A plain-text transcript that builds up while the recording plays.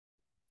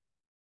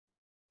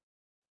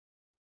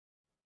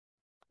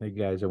Hey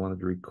guys, I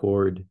wanted to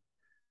record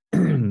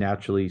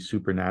Naturally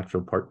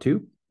Supernatural Part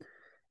 2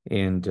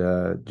 and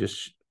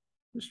just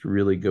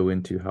really go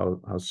into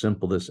how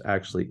simple this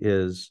actually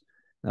is.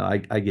 Now,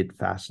 I get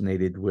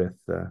fascinated with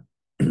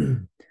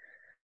the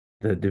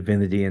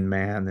divinity in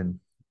man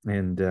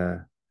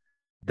and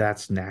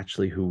that's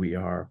naturally who we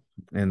are,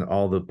 and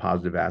all the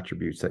positive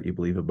attributes that you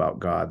believe about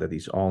God, that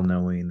he's all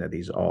knowing, that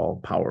he's all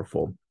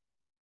powerful,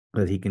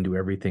 that he can do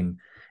everything,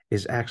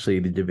 is actually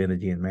the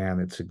divinity in man.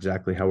 It's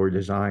exactly how we're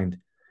designed.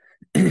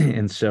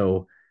 And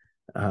so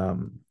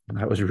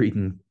I was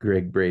reading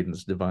Greg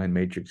Braden's Divine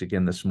Matrix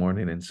again this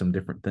morning, and some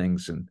different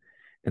things, and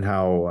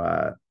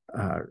how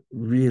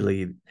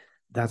really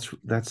that's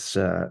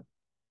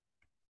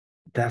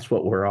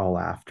what we're all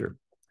after.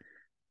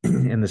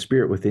 And the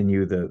spirit within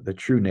you, the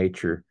true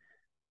nature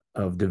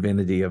of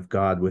divinity of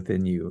God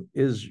within you,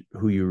 is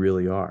who you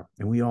really are,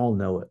 and we all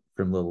know it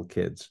from little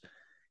kids.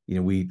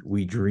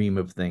 We dream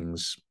of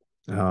things.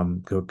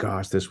 Go,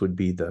 gosh, this would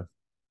be the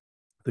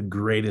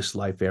greatest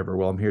life ever.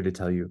 Well, I'm here to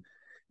tell you,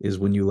 is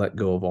when you let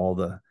go of all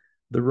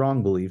the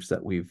wrong beliefs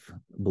that we've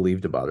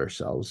believed about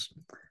ourselves,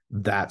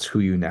 that's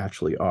who you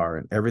naturally are,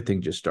 and everything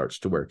just starts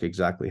to work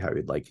exactly how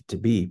you'd like it to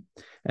be,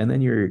 and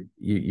then you're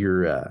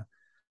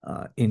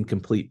in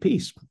complete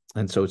peace.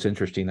 And so it's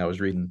interesting. I was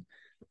reading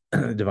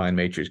Divine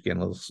Matrix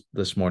again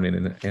this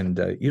morning, and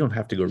you don't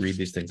have to go read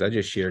these things. I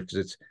just share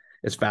because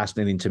it's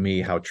fascinating to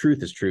me how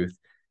truth is truth,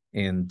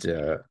 and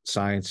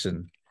science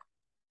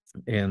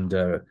and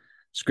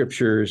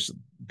scriptures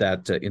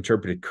that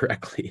interpreted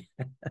correctly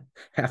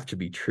have to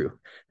be true.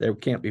 There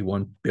can't be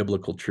one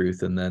biblical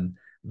truth and then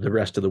the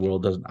rest of the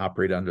world doesn't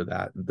operate under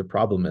that. The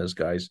problem is,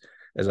 guys,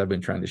 as I've been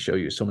trying to show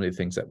you, so many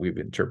things that we've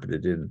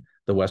interpreted in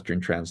the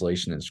Western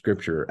translation and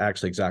scripture are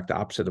actually exact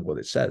opposite of what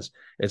it says.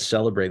 It's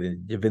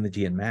celebrating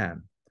divinity in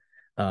man.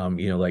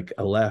 Like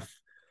Aleph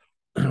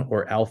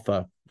or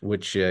Alpha,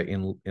 which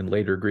in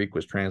later Greek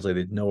was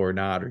translated no or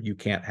not, or you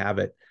can't have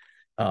it,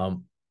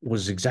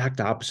 was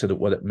exact opposite of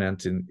what it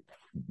meant in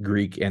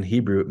Greek and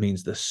Hebrew. It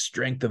means the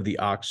strength of the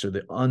ox, or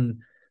the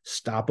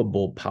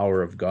unstoppable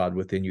power of God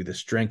within you, the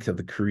strength of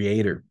the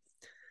Creator,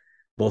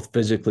 both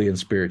physically and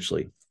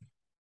spiritually.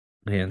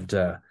 And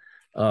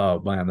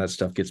oh man, that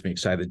stuff gets me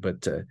excited.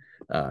 But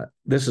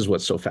this is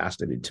what's so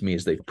fascinating to me,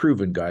 is they've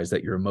proven, guys,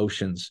 that your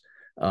emotions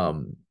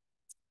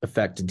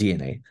affect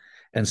DNA.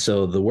 And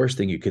so the worst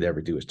thing you could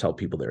ever do is tell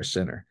people they're a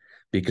sinner,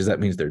 because that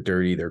means they're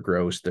dirty, they're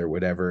gross, they're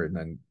whatever. And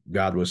then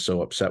God was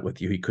so upset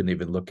with you, he couldn't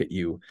even look at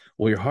you.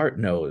 Well, your heart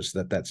knows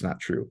that that's not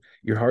true.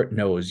 Your heart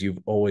knows you've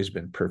always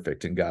been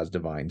perfect in God's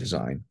divine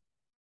design.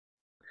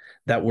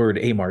 That word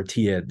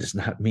amartia does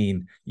not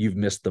mean you've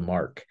missed the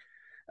mark.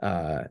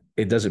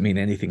 It doesn't mean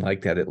anything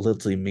like that. It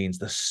literally means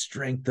the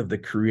strength of the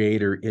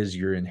Creator is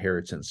your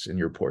inheritance and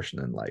your portion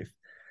in life,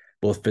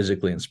 both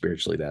physically and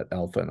spiritually, that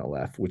Alpha and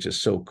Aleph, which is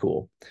so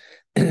cool.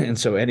 And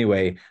so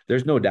anyway,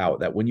 there's no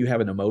doubt that when you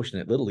have an emotion,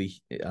 it literally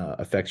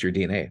affects your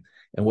DNA.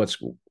 And what's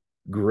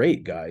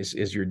great, guys,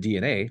 is your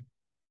DNA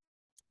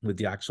with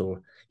the actual,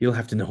 you don't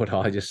have to know it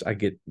all. I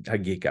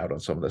geek out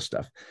on some of this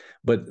stuff.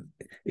 But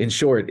in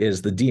short,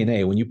 is the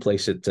DNA, when you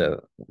place it,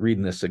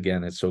 reading this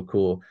again, it's so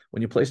cool.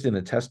 When you place it in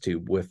a test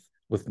tube with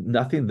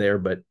nothing there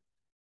but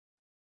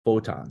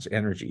photons,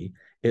 energy,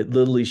 it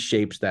literally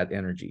shapes that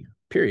energy,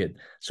 period.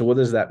 So what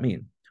does that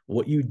mean?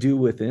 What you do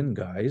within,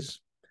 guys,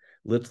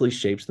 literally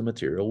shapes the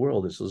material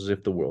world. It's as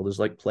if the world is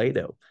like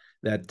Play-Doh,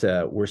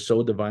 that we're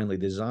so divinely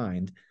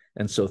designed.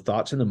 And so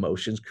thoughts and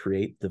emotions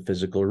create the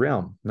physical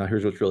realm. Now,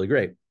 here's what's really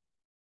great.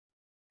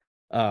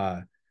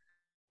 Uh,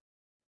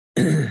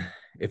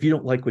 if you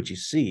don't like what you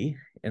see,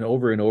 and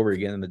over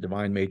again in the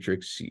Divine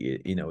Matrix,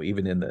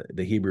 even in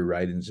the Hebrew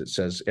writings, it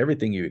says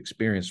everything you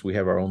experience, we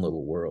have our own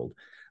little world,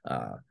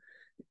 uh,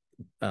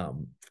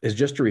 is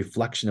just a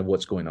reflection of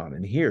what's going on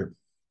in here.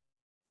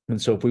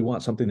 And so if we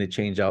want something to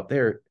change out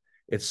there,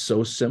 it's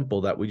so simple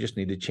that we just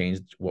need to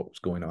change what's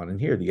going on in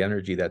here, the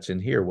energy that's in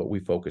here, what we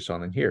focus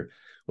on in here.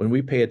 When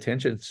we pay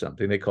attention to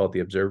something, they call it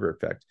the observer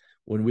effect.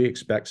 When we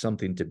expect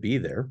something to be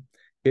there,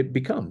 it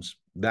becomes.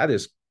 That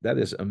is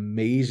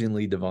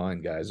amazingly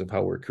divine, guys, of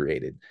how we're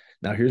created.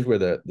 Now, here's where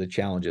the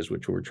challenge is,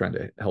 which we're trying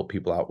to help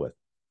people out with.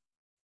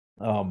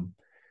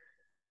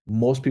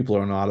 Most people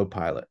are on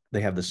autopilot. They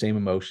have the same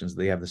emotions,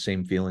 they have the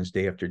same feelings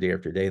day after day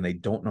after day, and they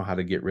don't know how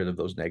to get rid of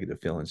those negative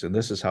feelings. And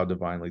this is how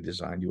divinely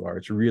designed you are.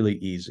 It's really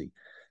easy.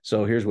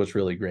 So here's what's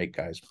really great,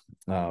 guys.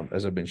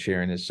 As I've been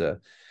sharing, is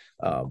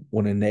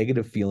when a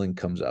negative feeling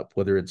comes up,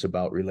 whether it's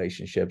about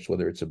relationships,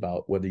 whether it's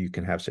about whether you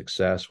can have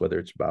success, whether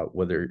it's about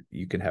whether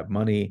you can have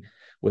money,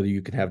 whether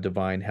you can have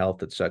divine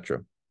health,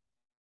 etc.,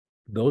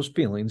 those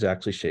feelings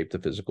actually shape the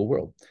physical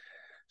world.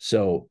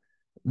 So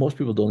most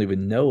people don't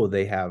even know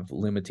they have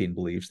limiting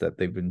beliefs that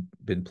they've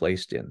been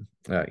placed in.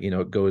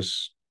 It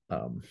goes.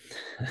 I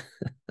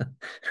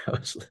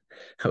was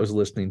I was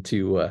listening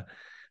to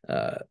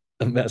a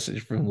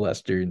message from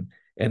Lester,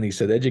 and he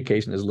said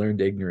education has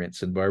learned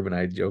ignorance, and Barb and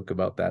I joke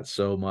about that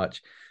so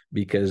much,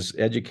 because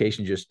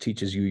education just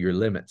teaches you your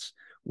limits,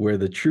 where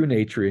the true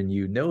nature in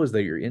you knows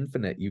that you're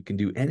infinite, you can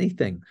do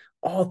anything,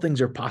 all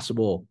things are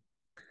possible.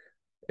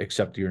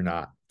 except you're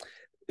not.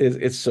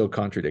 It's so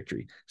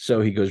contradictory. So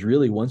he goes,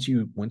 really, once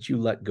you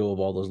let go of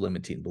all those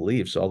limiting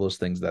beliefs, all those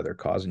things that are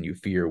causing you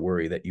fear,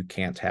 worry that you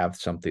can't have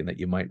something, that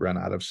you might run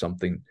out of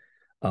something.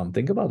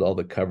 Think about all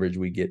the coverage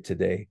we get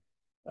today.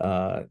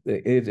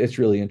 It's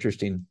really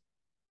interesting.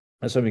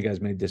 Some of you guys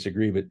may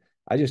disagree, but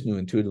I just knew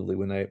intuitively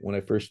when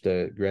I first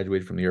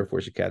graduated from the Air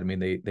Force Academy,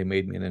 and they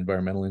made me an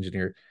environmental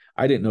engineer.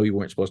 I didn't know you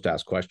weren't supposed to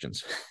ask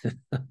questions.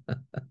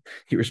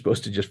 You were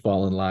supposed to just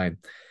fall in line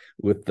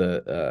with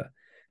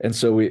and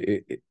so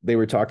they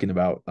were talking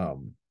about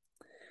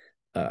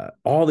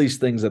all these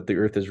things that the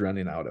earth is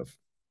running out of,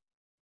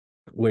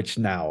 which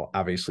now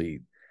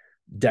obviously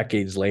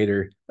decades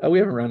later, we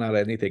haven't run out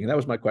of anything. And that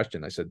was my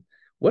question. I said,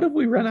 what have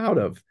we run out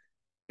of?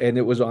 And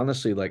it was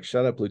honestly like,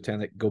 shut up,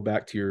 Lieutenant, go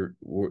back to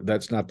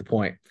that's not the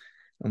point.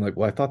 I'm like,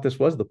 well, I thought this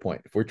was the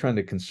point. If we're trying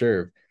to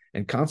conserve,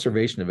 and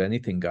conservation of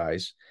anything,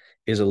 guys,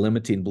 is a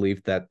limiting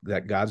belief that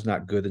God's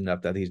not good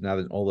enough, that he's not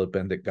an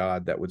all-abundant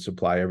God that would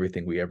supply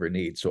everything we ever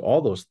need. So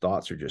all those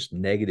thoughts are just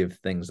negative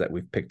things that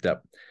we've picked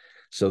up.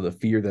 So the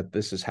fear that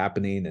this is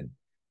happening, and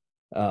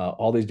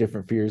all these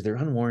different fears, they're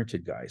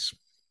unwarranted, guys.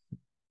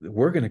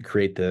 We're going to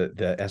create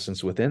the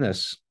essence within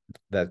us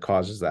that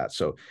causes that.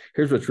 So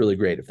here's what's really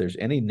great. If there's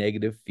any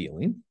negative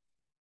feeling,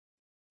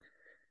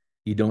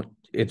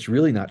 it's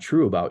really not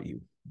true about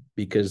you,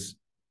 because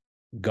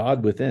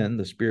God within,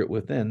 the spirit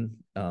within,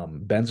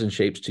 bends and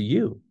shapes to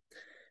you.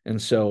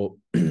 And so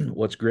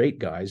what's great,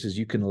 guys, is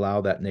you can allow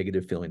that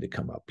negative feeling to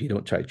come up. You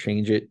don't try to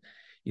change it.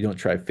 You don't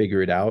try to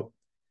figure it out.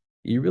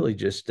 You really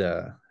just,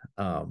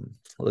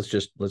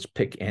 let's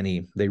pick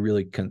any. They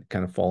really kind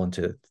of fall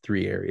into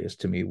three areas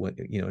to me. When,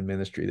 in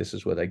ministry, this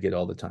is what I get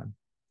all the time.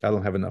 I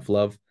don't have enough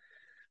love.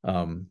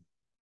 I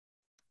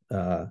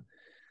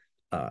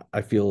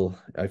feel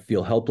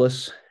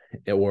helpless,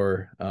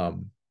 or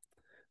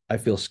I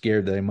feel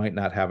scared that I might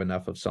not have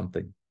enough of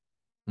something: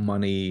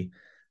 money,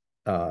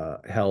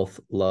 health,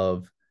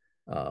 love,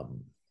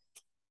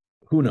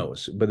 who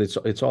knows? But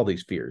it's all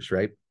these fears,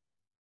 right?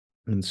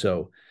 And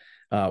so,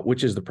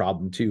 which is the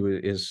problem too,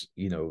 is,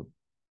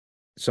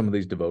 some of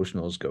these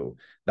devotionals go,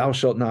 thou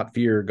shalt not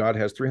fear. God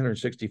has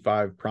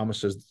 365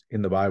 promises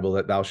in the Bible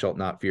that thou shalt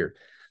not fear.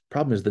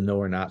 Problem is the no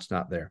or not's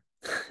not there,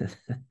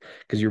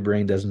 because your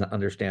brain doesn't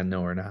understand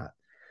no or not.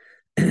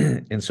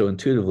 And so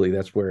intuitively,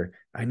 that's where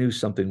I knew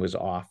something was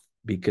off,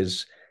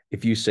 because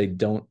if you say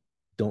don't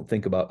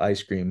think about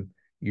ice cream,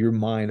 your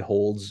mind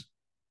holds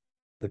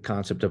the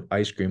concept of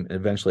ice cream, and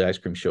eventually ice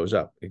cream shows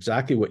up.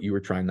 Exactly what you were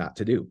trying not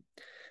to do,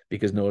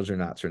 because no's or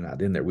nots are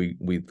not in there. We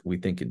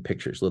think in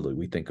pictures. Literally,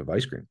 we think of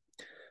ice cream.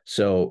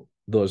 So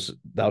those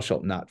thou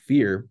shalt not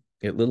fear,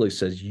 it literally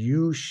says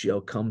you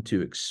shall come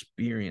to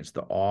experience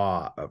the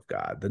awe of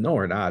God. The no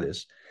or not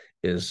is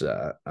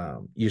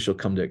you shall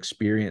come to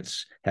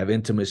experience, have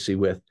intimacy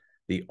with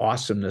the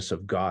awesomeness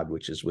of God,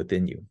 which is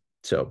within you.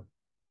 So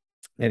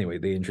anyway,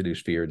 they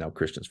introduce fear. Now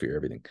Christians fear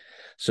everything.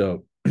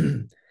 So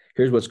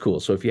here's what's cool.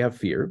 So if you have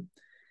fear,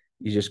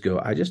 you just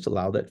go, I just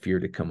allow that fear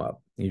to come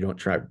up. You don't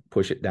try to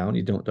push it down.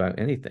 You don't do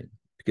anything,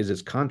 because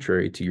it's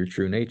contrary to your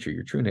true nature.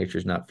 Your true nature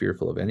is not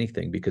fearful of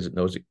anything, because it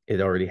knows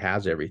it already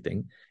has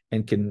everything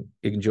and can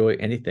enjoy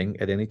anything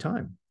at any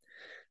time.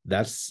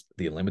 That's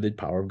the unlimited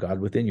power of God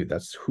within you.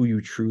 That's who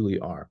you truly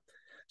are.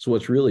 So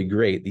what's really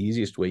great, the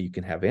easiest way you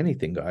can have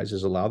anything, guys,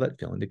 is allow that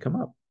feeling to come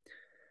up.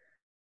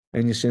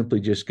 And you simply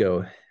just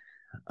go,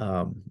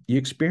 you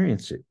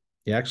experience it.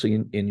 You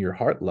actually, in your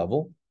heart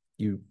level,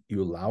 you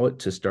allow it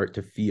to start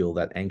to feel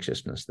that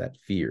anxiousness, that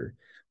fear.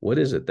 What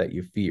is it that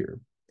you fear?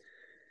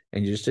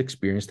 And you just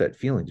experience that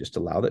feeling. Just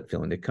allow that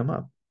feeling to come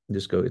up. And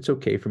just go, it's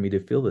okay for me to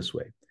feel this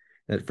way.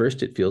 And at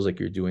first it feels like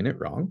you're doing it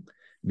wrong,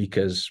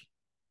 because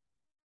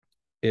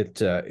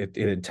it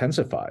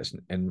intensifies.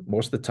 And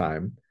most of the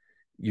time,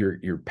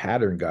 your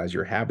pattern, guys,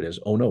 your habit is,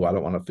 oh no, I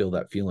don't want to feel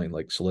that feeling.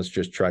 Like, so let's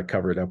just try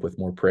cover it up with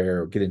more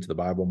prayer, or get into the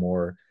Bible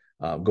more,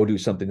 go do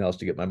something else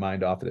to get my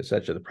mind off it,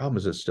 etc. The problem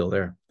is it's still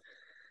there.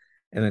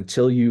 And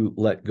until you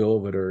let go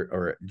of it,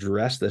 or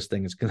address this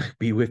thing, it's going to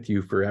be with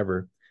you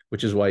forever,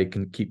 which is why you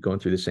can keep going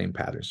through the same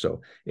pattern.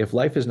 So if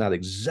life is not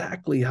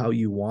exactly how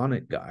you want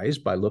it, guys,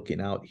 by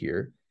looking out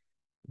here,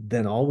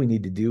 then all we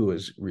need to do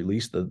is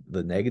release the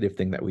negative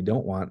thing that we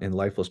don't want, and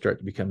life will start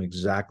to become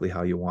exactly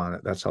how you want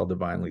it. That's how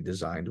divinely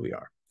designed we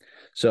are.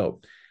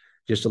 So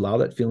just allow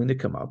that feeling to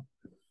come up.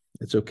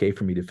 It's okay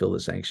for me to feel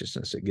this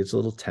anxiousness. It gets a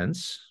little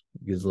tense,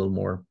 it gets a little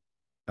more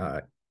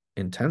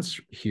intense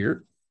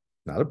here,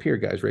 not up here,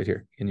 guys, right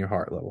here in your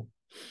heart level.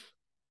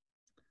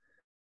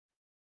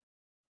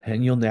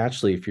 And you'll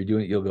naturally, if you're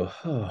doing it, you'll go,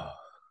 oh,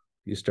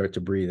 you start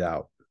to breathe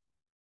out.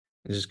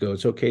 And just go,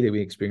 it's okay to be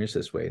experienced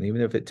this way. And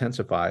even if it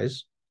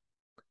intensifies,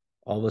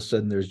 all of a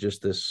sudden there's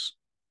just this,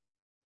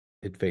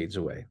 it fades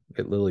away.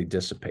 It literally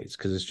dissipates,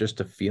 because it's just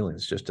a feeling.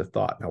 It's just a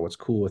thought. Now, what's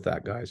cool with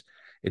that, guys,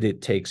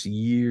 it takes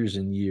years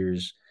and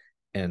years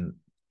and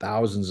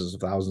thousands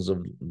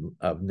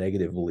of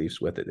negative beliefs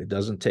with it. It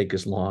doesn't take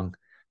as long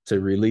to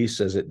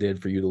release as it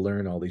did for you to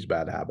learn all these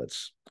bad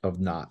habits of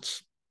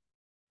knots.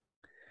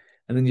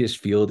 And then you just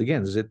feel it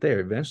again. Is it there?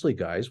 Eventually,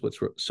 guys, what's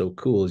so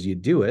cool is you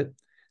do it,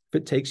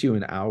 If it takes you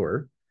an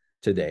hour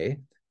today,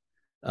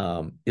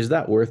 is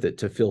that worth it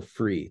to feel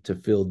free, to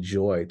feel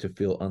joy, to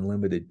feel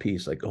unlimited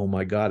peace? Like, oh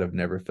my God, I've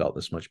never felt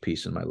this much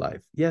peace in my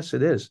life. Yes,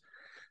 it is.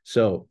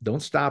 So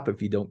don't stop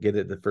if you don't get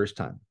it the first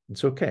time.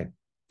 It's okay.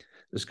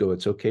 Just go,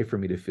 it's okay for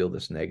me to feel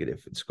this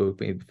negative. It's okay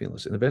for me to feel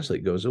this. And eventually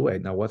it goes away.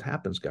 Now, what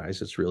happens,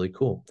 guys? It's really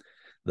cool.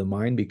 The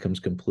mind becomes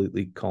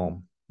completely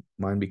calm.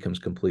 Mind becomes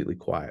completely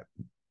quiet.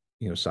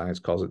 Science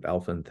calls it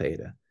alpha and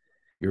theta.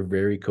 You're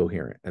very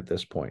coherent at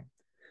this point.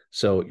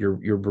 So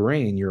your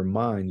brain, your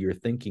mind, your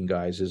thinking,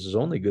 guys, is as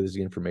only good as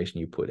the information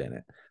you put in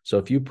it. So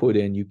if you put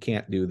in, you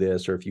can't do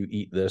this, or if you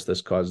eat this,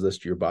 this causes this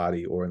to your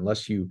body, or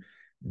unless you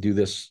do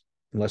this,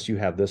 unless you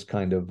have this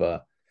kind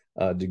of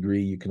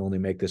degree, you can only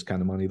make this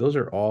kind of money. Those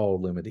are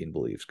all limiting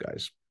beliefs,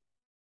 guys.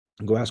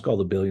 Go ask all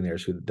the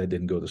billionaires that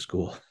didn't go to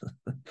school.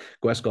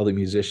 Go ask all the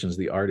musicians,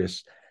 the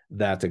artists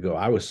that to go.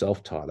 I was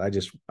self-taught.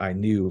 I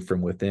knew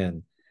from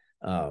within.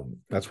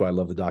 That's why I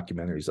love the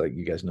documentaries. Like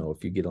you guys know,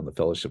 if you get on the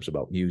fellowships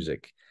about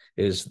music,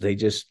 is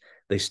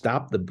they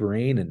stopped the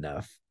brain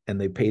enough and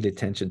they paid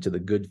attention to the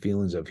good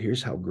feelings of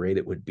here's how great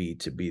it would be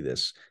to be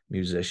this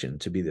musician,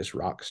 to be this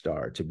rock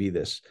star, to be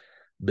this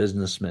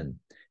businessman,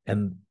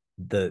 and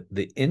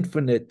the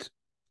infinite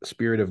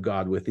spirit of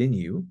God within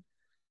you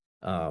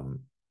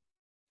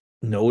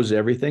knows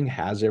everything,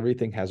 has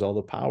all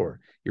the power.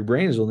 Your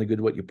brain is only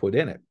good what you put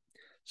in it.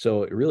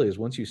 So it really is,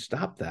 once you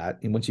stop that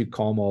and once you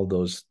calm all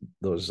those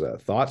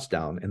thoughts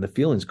down, and the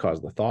feelings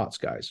cause the thoughts,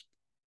 guys.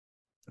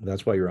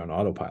 That's why you're on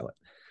autopilot.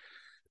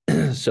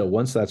 So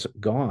once that's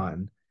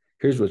gone,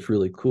 here's what's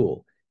really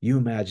cool. You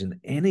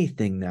imagine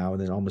anything now,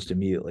 and then almost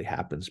immediately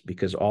happens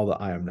because all the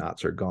I am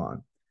nots are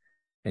gone.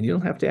 And you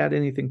don't have to add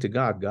anything to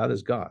God. God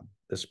is God,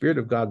 the spirit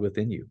of God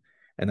within you.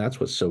 And that's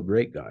what's so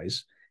great,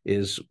 guys,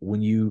 is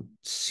when you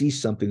see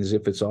something as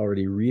if it's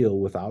already real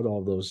without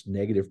all those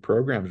negative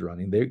programs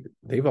running,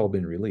 they've all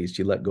been released.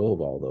 You let go of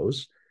all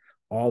those.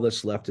 All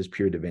that's left is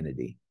pure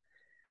divinity.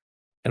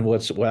 And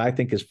what I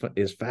think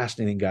is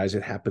fascinating, guys,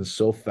 it happens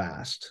so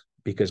fast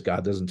because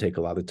God doesn't take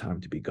a lot of time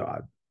to be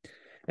God.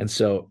 And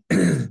so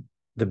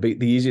the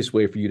easiest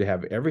way for you to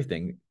have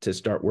everything to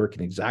start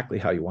working exactly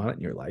how you want it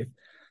in your life,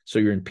 so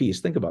you're in peace.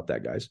 Think about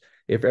that, guys.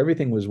 If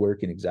everything was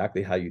working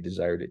exactly how you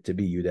desired it to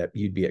be,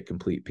 you'd be at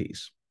complete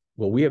peace.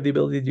 Well, we have the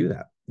ability to do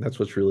that. That's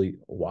what's really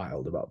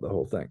wild about the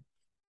whole thing.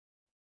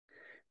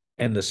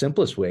 And the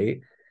simplest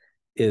way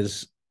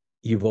is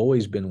you've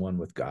always been one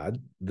with God.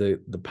 The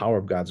power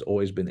of God's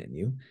always been in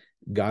you.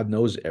 God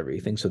knows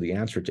everything. So the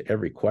answer to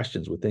every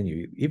question is within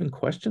you. Even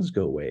questions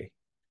go away.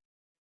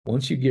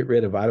 Once you get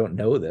rid of, I don't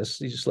know this,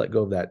 you just let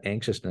go of that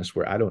anxiousness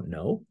where I don't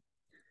know.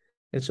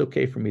 It's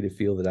okay for me to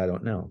feel that I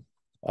don't know.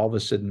 All of a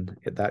sudden,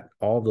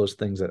 all those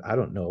things that I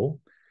don't know,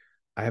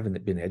 I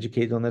haven't been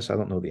educated on this. I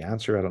don't know the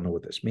answer. I don't know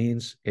what this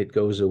means. It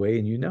goes away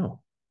and you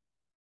know.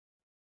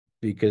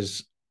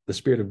 Because the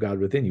spirit of God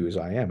within you is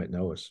I am, it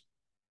knows.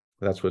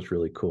 That's what's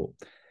really cool.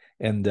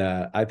 And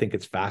I think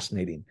it's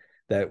fascinating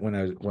that when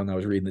I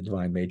was reading the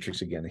Divine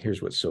Matrix again,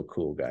 here's what's so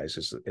cool, guys,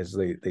 is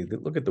they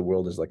look at the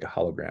world as like a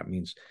hologram. It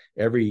means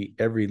every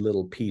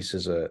little piece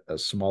is a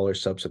smaller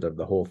subset of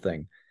the whole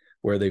thing,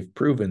 where they've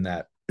proven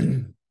that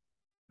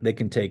they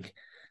can take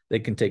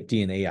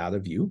DNA out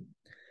of you,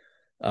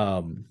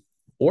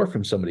 or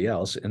from somebody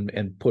else,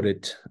 and put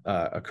it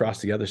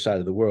across the other side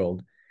of the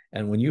world.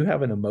 And when you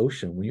have an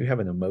emotion,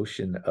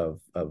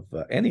 of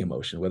any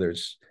emotion, whether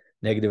it's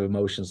negative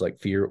emotions like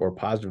fear or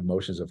positive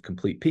emotions of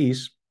complete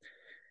peace,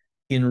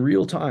 in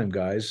real time,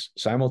 guys,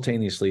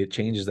 simultaneously, it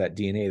changes that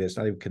DNA that's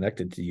not even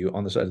connected to you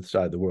on the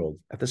side of the world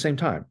at the same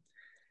time.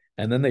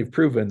 And then they've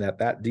proven that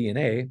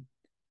DNA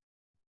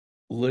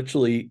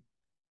literally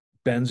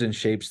bends and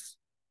shapes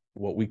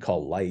what we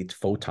call light,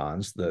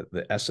 photons,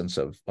 the essence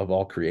of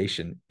all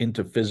creation,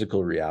 into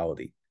physical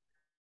reality.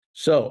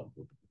 So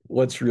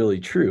what's really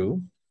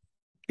true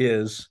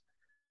is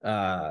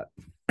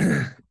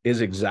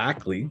is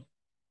exactly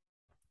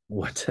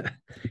what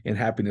in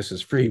Happiness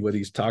is Free, what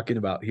he's talking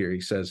about here.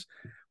 He says,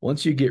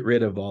 once you get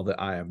rid of all the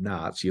I am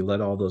nots, you let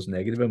all those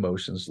negative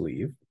emotions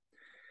leave,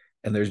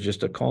 and there's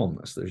just a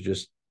calmness. There's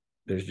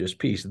just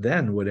peace.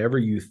 Then whatever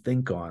you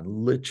think on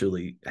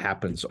literally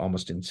happens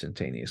almost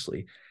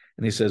instantaneously.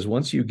 And he says,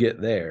 once you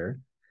get there,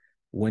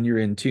 when you're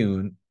in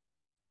tune,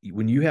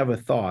 when you have a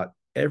thought,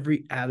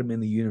 every atom in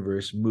the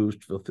universe moves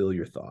to fulfill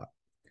your thought.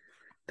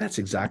 That's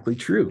exactly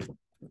true.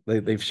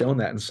 They've shown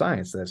that in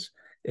science.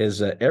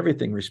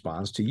 Everything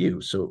responds to you.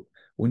 So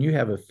when you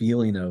have a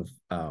feeling of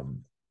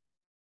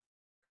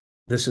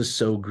this is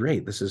so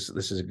great, this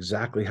is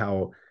exactly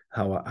how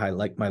I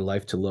like my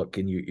life to look,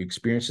 and you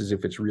experience as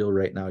if it's real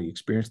right now, you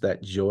experience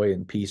that joy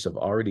and peace of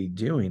already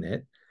doing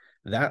it,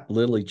 that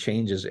literally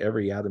changes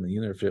every atom in the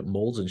universe. It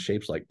molds and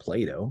shapes like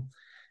Play-Doh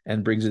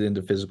and brings it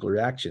into physical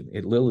reaction.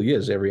 It literally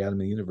is every atom in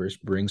the universe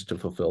brings to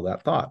fulfill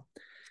that thought.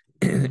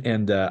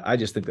 And I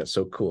just think that's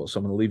so cool. So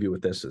I'm going to leave you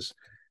with this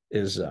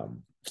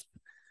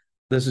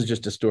this is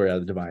just a story out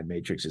of the Divine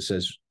Matrix. It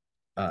says,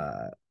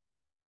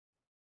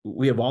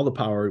 we have all the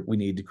power we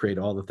need to create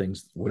all the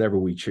things, whatever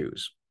we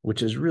choose,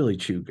 which is really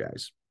true,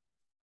 guys.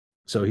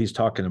 So he's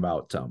talking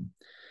about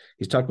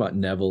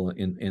Neville,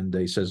 and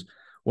he says,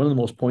 one of the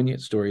most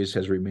poignant stories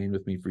has remained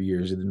with me for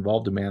years. It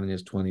involved a man in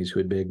his 20s who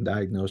had been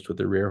diagnosed with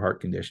a rare heart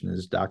condition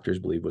his doctors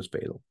believed was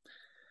fatal.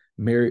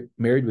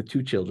 Married with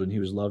 2 children, he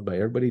was loved by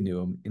everybody who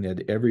knew him and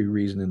had every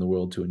reason in the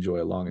world to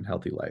enjoy a long and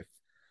healthy life.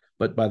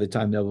 But by the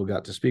time Neville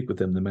got to speak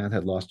with him, the man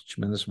had lost a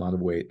tremendous amount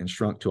of weight and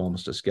shrunk to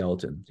almost a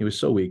skeleton. He was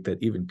so weak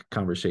that even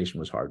conversation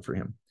was hard for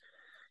him.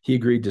 He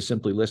agreed to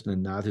simply listen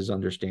and nod his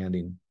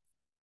understanding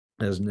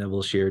as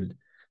Neville shared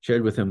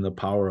with him the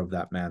power of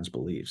that man's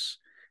beliefs.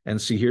 And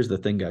see, here's the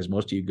thing, guys.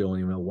 Most of you go and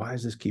you know, why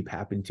does this keep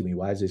happening to me?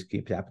 Why does this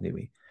keep happening to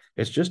me?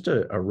 It's just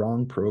a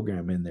wrong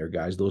program in there,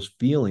 guys. Those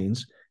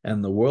feelings,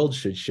 and the world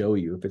should show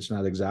you if it's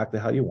not exactly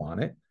how you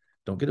want it.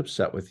 Don't get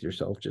upset with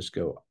yourself. Just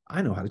go,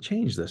 I know how to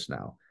change this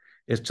now.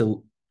 Is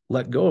to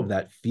let go of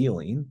that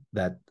feeling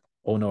that,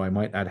 oh no, I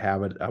might not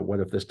have it. What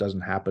if this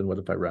doesn't happen? What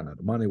if I run out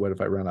of money? What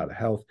if I run out of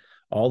health?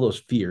 All those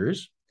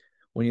fears.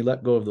 When you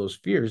let go of those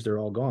fears, they're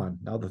all gone.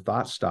 Now the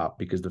thoughts stop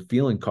because the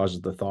feeling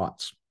causes the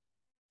thoughts.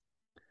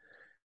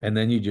 And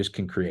then you just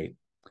can create.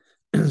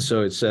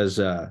 So it says,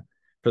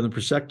 from the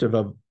perspective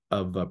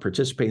of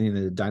participating in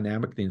a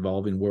dynamically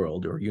evolving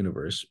world or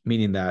universe,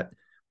 meaning that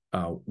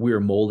we are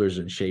molders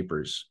and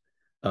shapers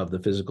of the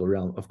physical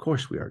realm. Of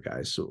course we are,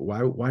 guys. So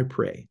why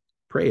pray?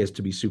 Pray is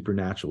to be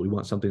supernatural. We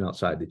want something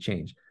outside to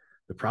change.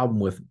 The problem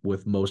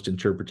with most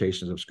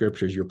interpretations of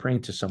scriptures, you're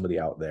praying to somebody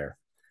out there.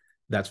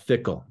 That's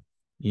fickle.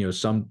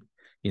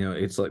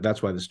 It's like,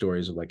 that's why the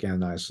stories of like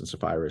Ananias and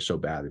Sapphira are so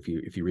bad if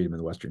you read them in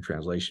the Western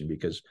translation,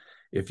 because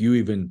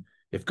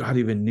if God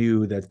even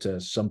knew that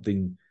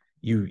something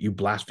you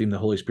blaspheme the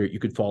Holy Spirit, you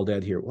could fall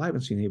dead here. Well, I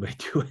haven't seen anybody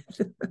do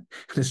it.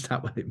 It's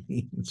not what it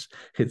means.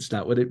 It's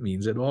not what it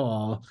means at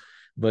all.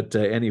 But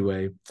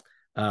anyway,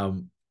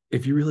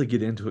 if you really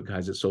get into it,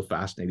 guys, it's so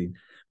fascinating,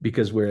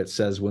 because where it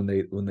says when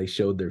they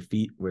showed their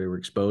feet where they were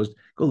exposed,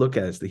 go look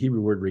at it. It's the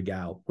Hebrew word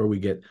regal, where we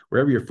get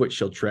wherever your foot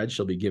shall tread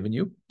shall be given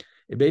you.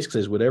 It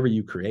basically says whatever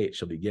you create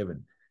shall be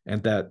given.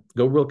 And that,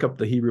 go look up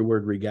the Hebrew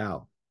word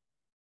regal.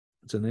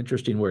 It's an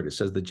interesting word. It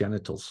says the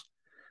genitals.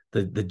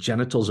 The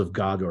genitals of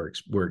God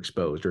were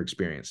exposed or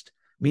experienced,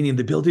 meaning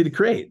the ability to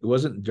create. It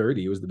wasn't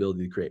dirty. It was the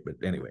ability to create. But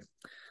anyway,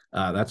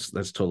 that's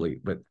totally,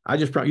 but I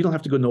just, you don't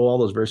have to go know all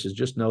those verses.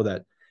 Just know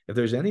that if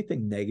there's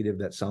anything negative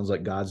that sounds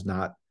like God's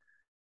not,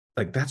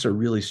 like, that's a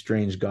really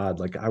strange God,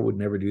 like I would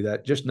never do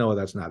that, just know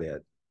that's not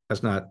it.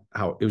 That's not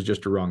how it was.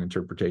 Just a wrong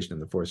interpretation in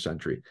the 4th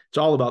century. It's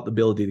all about the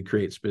ability to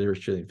create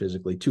spiritually and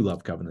physically, 2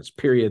 love covenants,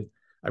 period.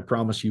 I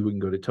promise you, we can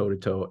go to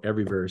toe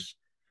every verse.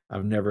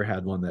 I've never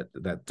had one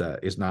that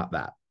is not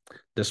that,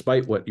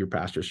 despite what your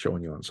pastor's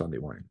showing you on Sunday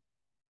morning.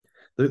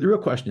 The real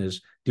question is,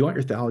 do you want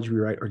your theology to be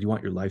right, or do you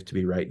want your life to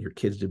be right and your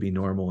kids to be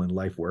normal and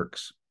life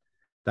works?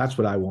 That's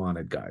what I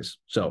wanted, guys.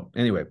 So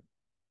anyway,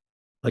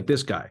 like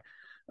this guy,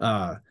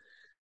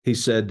 he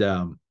said,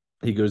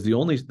 he goes,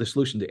 the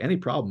solution to any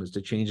problem is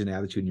to change an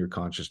attitude in your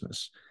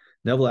consciousness.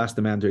 Neville asked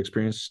the man to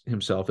experience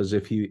himself as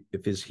if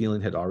his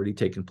healing had already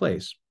taken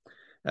place.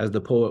 As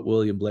the poet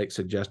William Blake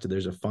suggested,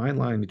 there's a fine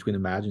line between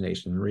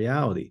imagination and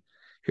reality.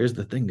 Here's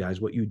the thing,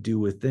 guys. What you do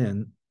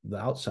within, the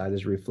outside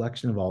is a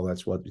reflection of all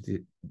that's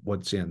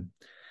what's in.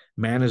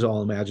 Man is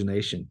all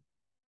imagination.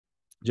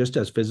 Just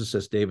as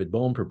physicist David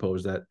Bohm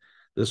proposed that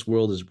this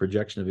world is a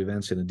projection of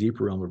events in a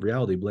deeper realm of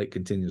reality, Blake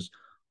continues,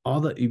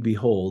 all that you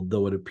behold,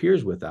 though it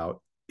appears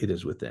without, it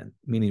is within.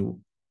 Meaning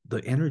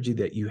the energy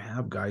that you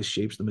have, guys,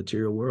 shapes the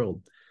material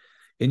world.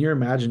 In your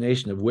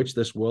imagination, of which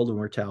this world of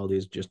mortality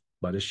is just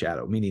but a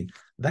shadow, meaning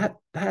that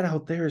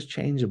out there is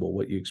changeable,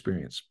 what you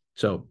experience.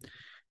 So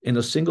in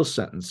a single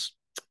sentence,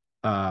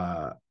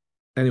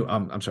 anyway,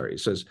 I'm sorry, it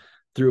says,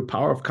 through a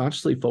power of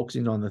consciously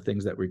focusing on the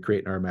things that we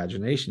create in our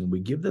imagination, we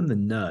give them the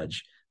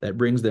nudge that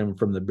brings them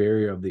from the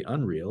barrier of the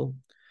unreal,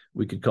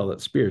 we could call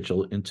it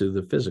spiritual, into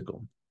the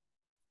physical.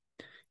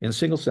 In a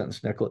single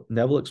sentence,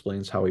 Neville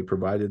explains how he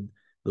provided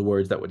the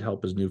words that would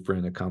help his new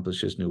friend accomplish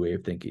his new way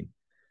of thinking.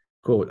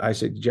 Quote, I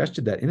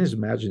suggested that in his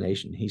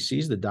imagination, he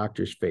sees the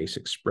doctor's face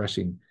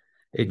expressing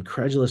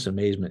incredulous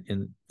amazement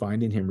in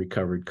finding him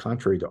recovered,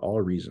 contrary to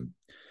all reason,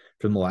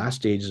 from the last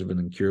stages of an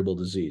incurable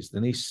disease.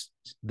 Then he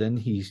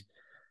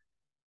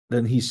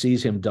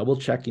sees him double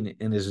checking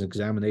in his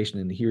examination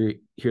and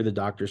hear the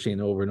doctor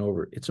saying over and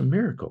over, it's a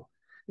miracle.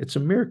 It's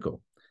a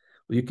miracle.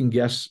 Well, you can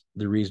guess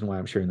the reason why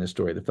I'm sharing this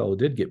story. The fellow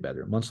did get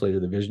better. Months later,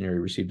 the visionary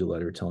received a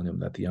letter telling him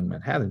that the young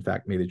man had, in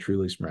fact, made a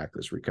truly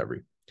miraculous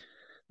recovery.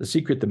 The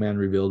secret the man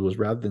revealed was,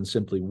 rather than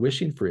simply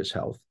wishing for his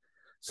health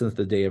since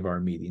the day of our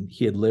meeting,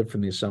 he had lived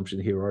from the assumption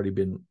he had already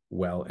been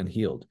well and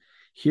healed.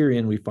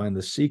 Herein we find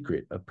the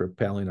secret of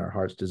propelling our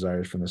heart's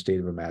desires from the state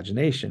of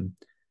imagination,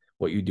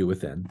 what you do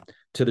within,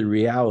 to the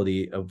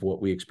reality of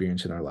what we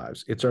experience in our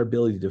lives. It's our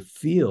ability to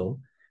feel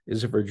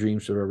as if our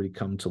dreams have already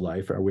come to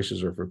life, our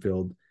wishes are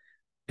fulfilled,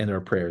 and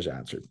our prayers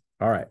answered.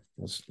 All right,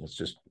 let's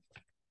just.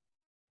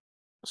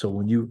 So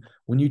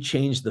when you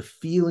change the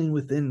feeling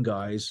within,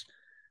 guys,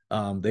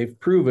 they've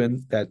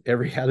proven that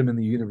every atom in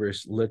the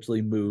universe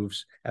literally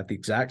moves at the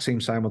exact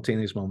same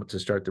simultaneous moment to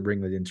start to bring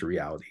that into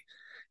reality.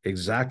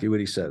 Exactly what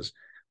he says.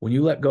 When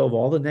you let go of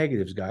all the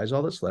negatives, guys,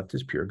 all that's left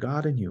is pure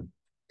God in you.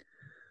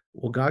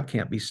 Well, God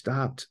can't be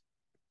stopped.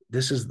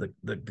 This is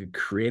the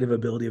creative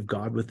ability of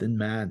God within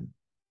man.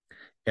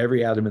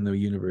 Every atom in the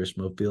universe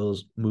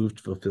moves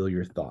to fulfill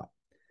your thought.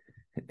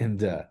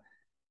 And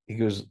he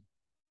goes,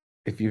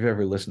 if you've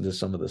ever listened to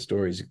some of the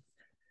stories,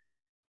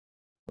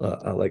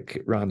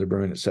 like Rhonda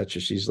Byrne,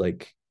 etc., she's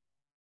like,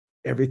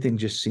 everything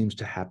just seems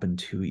to happen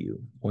to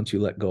you once you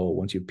let go,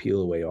 once you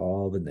peel away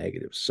all the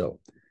negatives. So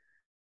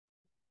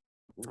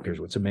here's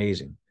what's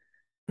amazing.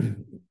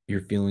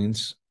 Your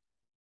feelings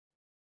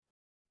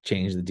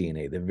change the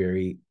DNA, the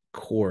very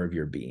core of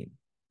your being.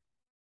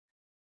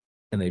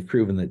 And they've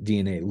proven that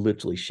DNA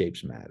literally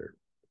shapes matter,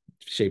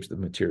 shapes the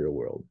material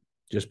world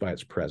just by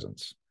its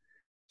presence.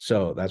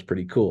 So that's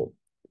pretty cool.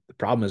 The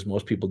problem is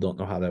most people don't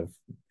know how to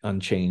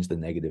unchange the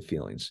negative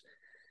feelings.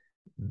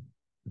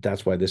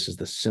 That's why this is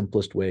the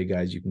simplest way,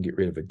 guys. You can get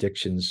rid of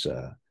addictions,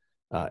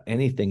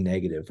 anything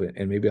negative.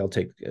 And maybe I'll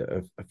take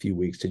a few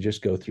weeks to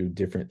just go through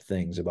different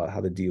things about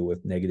how to deal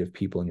with negative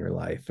people in your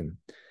life, and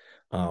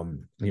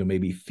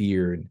maybe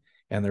fear,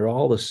 and they're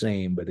all the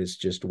same, but it's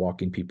just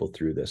walking people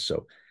through this.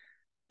 So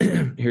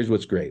here's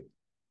what's great.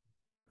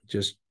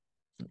 Just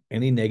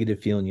any negative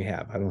feeling you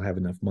have, I don't have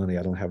enough money,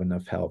 I don't have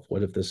enough health,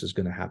 what if this is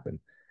going to happen?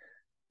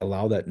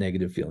 Allow that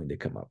negative feeling to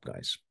come up,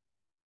 guys.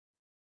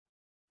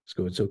 Let's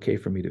go, it's okay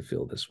for me to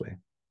feel this way.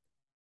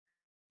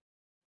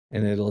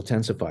 And it'll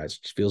intensify. It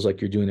feels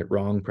like you're doing it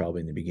wrong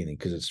probably in the beginning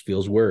because it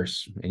feels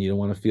worse, and you don't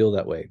want to feel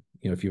that way.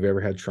 If you've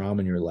ever had trauma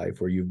in your life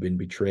where you've been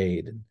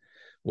betrayed, and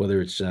whether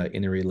it's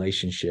in a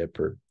relationship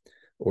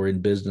or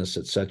in business,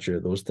 etc.,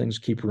 those things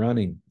keep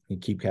running. You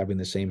keep having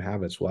the same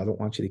habits. Well, I don't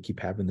want you to keep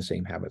having the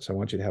same habits. I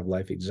want you to have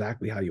life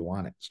exactly how you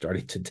want it,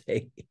 starting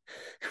today,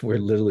 where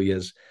literally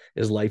is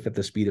life at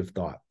the speed of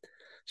thought.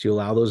 So you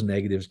allow those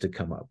negatives to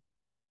come up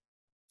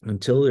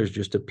until there's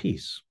just a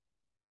peace.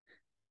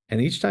 And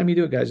each time you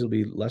do it, guys, it'll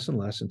be less and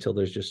less until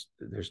there's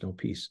no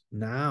peace.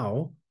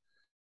 Now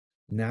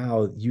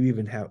you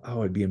even have,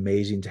 it'd be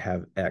amazing to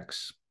have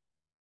X.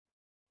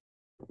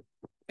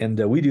 And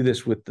we do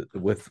this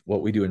with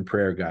what we do in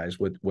prayer, guys.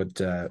 What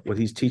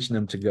he's teaching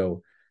them to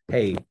go,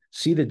 hey,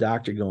 see the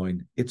doctor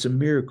going, it's a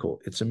miracle.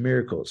 It's a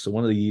miracle. So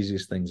one of the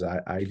easiest things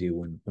I do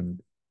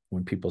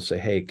when people say,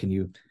 hey, can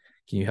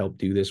you help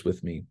do this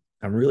with me?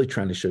 I'm really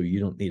trying to show you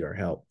don't need our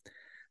help,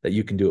 that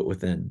you can do it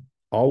within.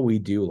 All we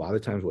do, a lot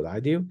of times what I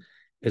do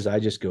is I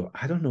just go,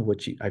 I don't know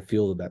what I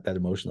feel about that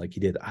emotion like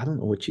you did. I don't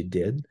know what you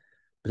did,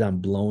 but I'm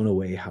blown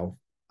away how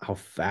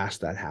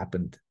fast that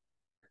happened.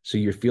 So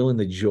you're feeling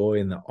the joy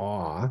and the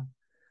awe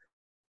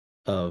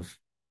of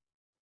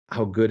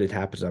how good it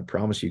happens. I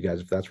promise you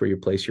guys, if that's where you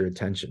place your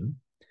attention,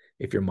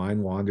 if your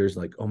mind wanders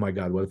like, oh my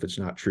God, what if it's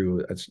not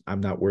true?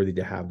 I'm not worthy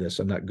to have this.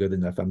 I'm not good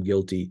enough. I'm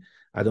guilty.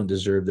 I don't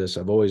deserve this.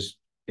 I've always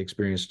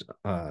experienced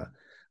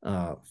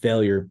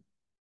failure.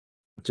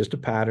 Just a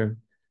pattern.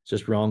 It's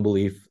just wrong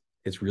belief.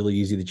 It's really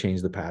easy to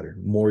change the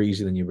pattern, more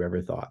easy than you've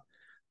ever thought.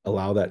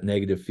 Allow that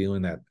negative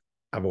feeling that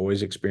I've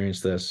always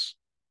experienced this.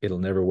 It'll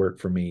never work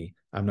for me.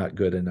 I'm not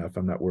good enough.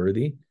 I'm not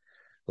worthy.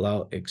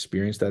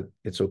 Experience that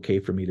it's okay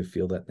for me to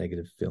feel that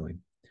negative feeling.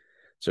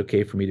 It's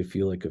okay for me to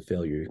feel like a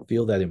failure.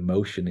 Feel that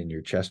emotion in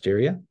your chest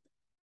area.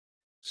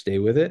 Stay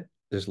with it.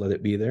 Just let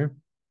it be there.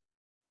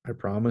 I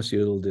promise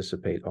you it'll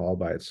dissipate all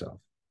by itself.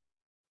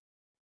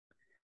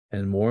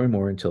 And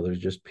more until there's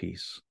just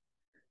peace.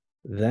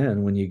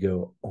 Then when you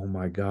go, oh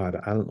my God,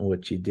 I don't know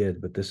what you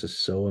did, but this is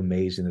so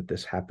amazing that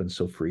this happens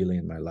so freely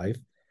in my life.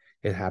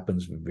 It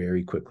happens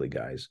very quickly,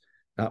 guys.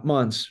 Not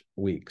months,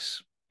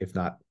 weeks, if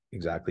not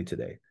exactly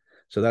today.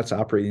 So that's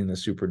operating in the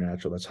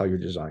supernatural. That's how you're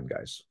designed,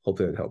 guys.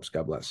 Hopefully that helps.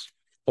 God bless.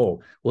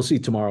 Oh, we'll see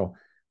tomorrow.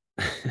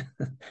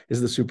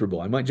 Is the Super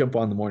Bowl. I might jump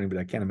on in the morning, but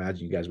I can't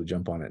imagine you guys would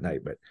jump on at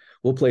night. But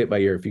we'll play it by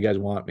ear. If you guys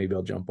want, maybe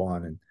I'll jump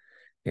on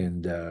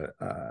and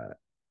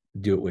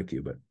do it with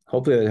you. But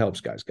hopefully that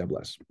helps, guys. God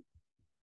bless.